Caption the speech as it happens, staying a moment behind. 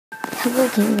Hello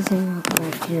Kings and welcome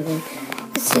back to another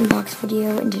Sandbox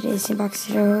video. In today's Sandbox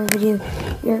video,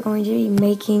 we are going to be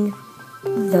making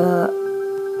the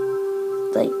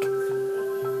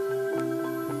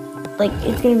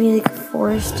it's gonna be like a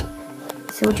forest.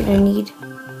 So what you're gonna need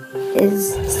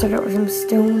is start out with some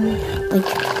stone like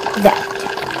that.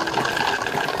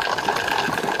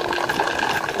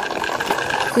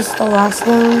 This is the last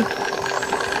stone,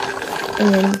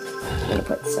 and then I'm gonna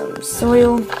put some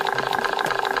soil.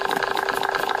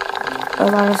 A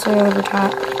lot of soil over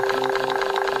top.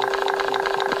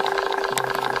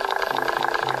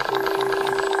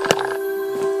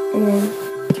 And then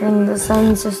turn the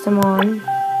sun system on.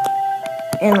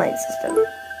 And light system.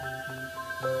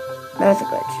 That was a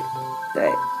glitch.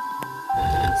 But,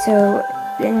 so,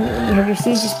 then you have your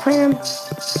seeds, just plant them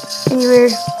anywhere.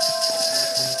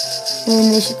 And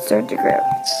then they should start to grow.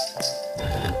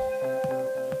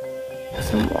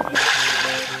 Some water.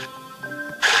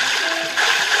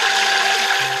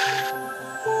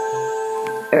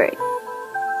 Alright.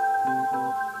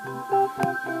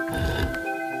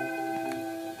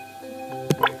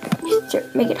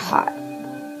 Just make it hot.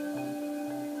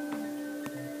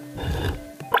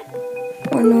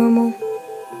 Or normal.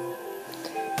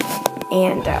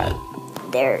 And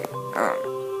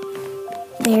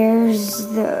there's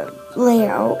the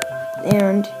layout,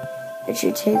 and it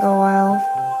should take a while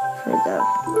for the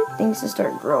things to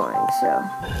start growing, so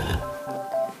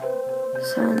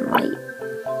sunlight.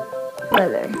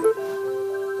 Weather.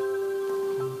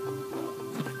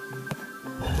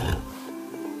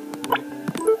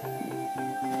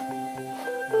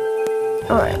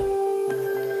 Alright.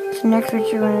 So next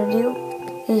what you're going to do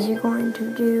is you're going to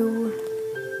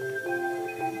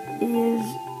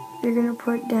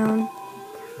put down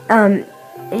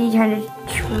any kind of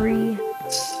tree.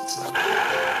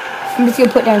 I'm just going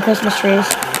to put down Christmas trees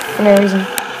for no reason.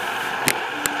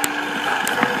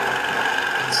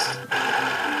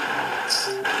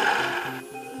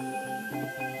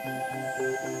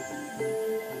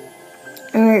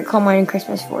 I'm going to call mine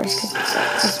Christmas Forest because it's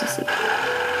like Christmassy.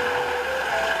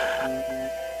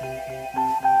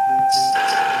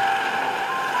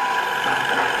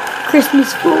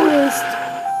 Christmas Forest.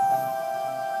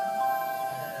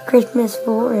 Christmas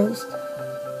Forest.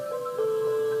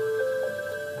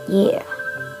 Yeah.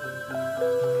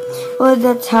 Well,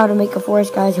 that's how to make a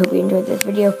forest, guys. Hope you enjoyed this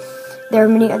video. There are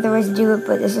many other ways to do it,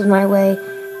 but this is my way.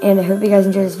 And I hope you guys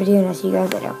enjoyed this video, and I'll see you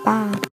guys later. Bye.